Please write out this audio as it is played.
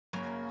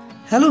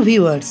Hello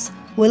viewers,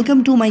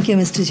 welcome to my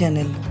chemistry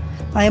channel.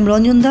 I am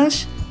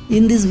Ranjan.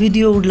 In this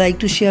video I would like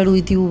to share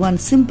with you one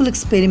simple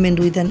experiment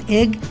with an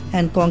egg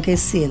and conc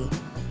HCl.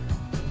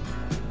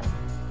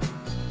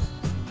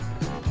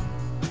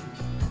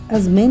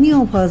 As many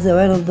of us are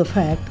aware of the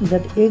fact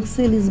that egg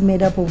cell is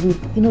made up of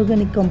with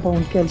inorganic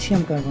compound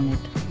calcium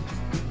carbonate,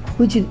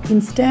 which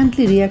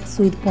instantly reacts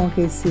with conc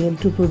HCl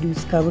to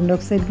produce carbon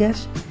dioxide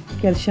gas,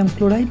 calcium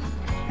chloride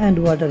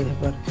and water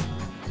vapor.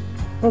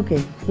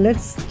 Okay,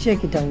 let's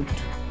check it out.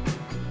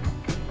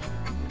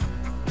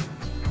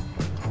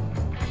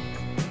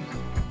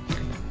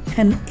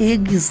 An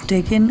egg is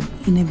taken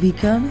in a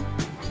beaker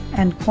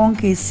and conc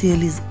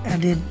HCl is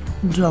added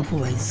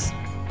dropwise.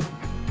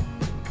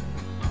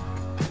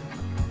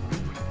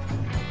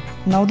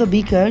 Now the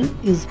beaker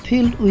is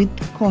filled with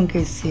conc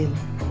HCl.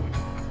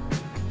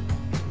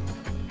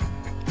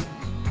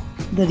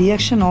 The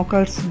reaction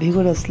occurs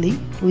vigorously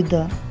with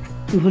the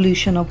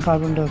evolution of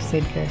carbon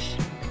dioxide gas.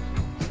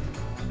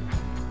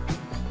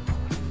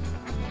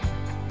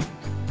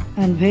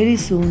 And very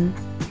soon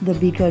the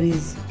beaker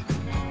is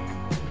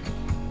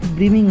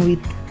brimming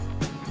with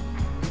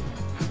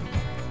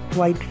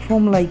white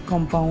foam-like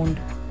compound,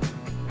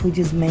 which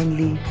is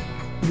mainly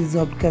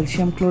dissolved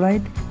calcium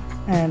chloride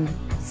and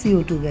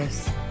CO2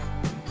 gas.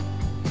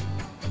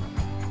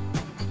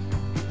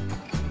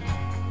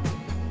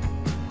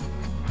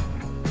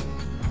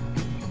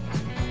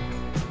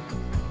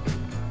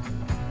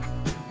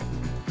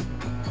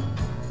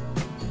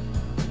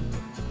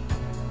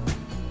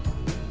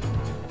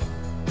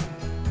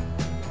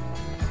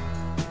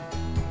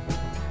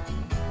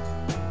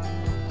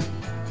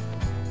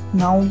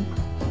 Now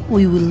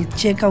we will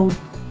check out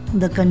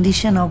the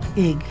condition of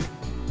egg.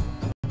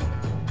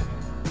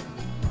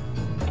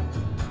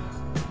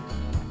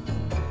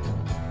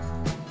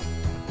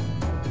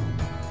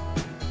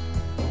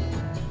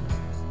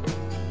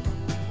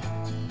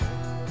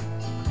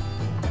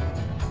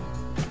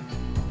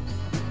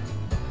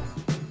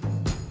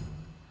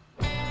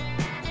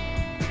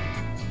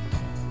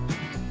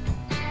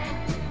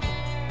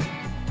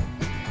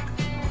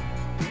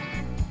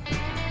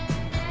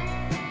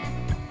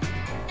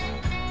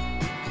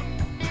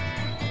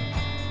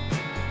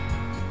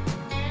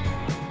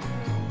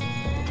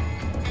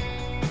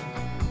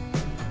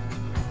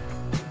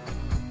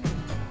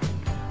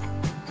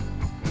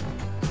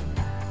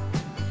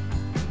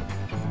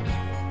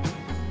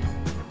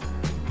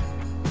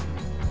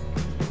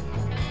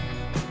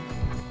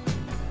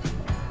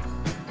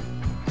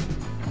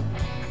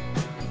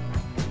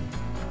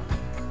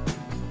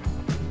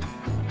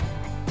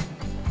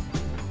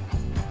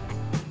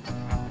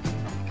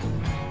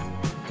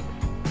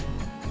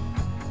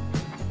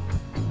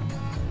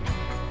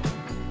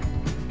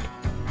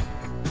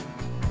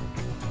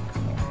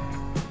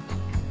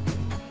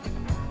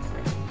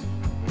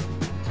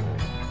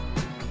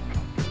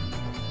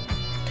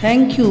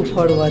 Thank you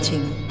for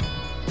watching.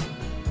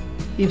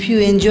 If you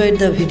enjoyed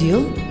the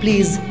video,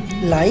 please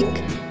like,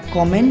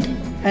 comment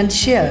and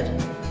share,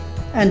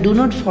 and do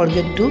not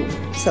forget to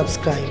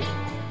subscribe.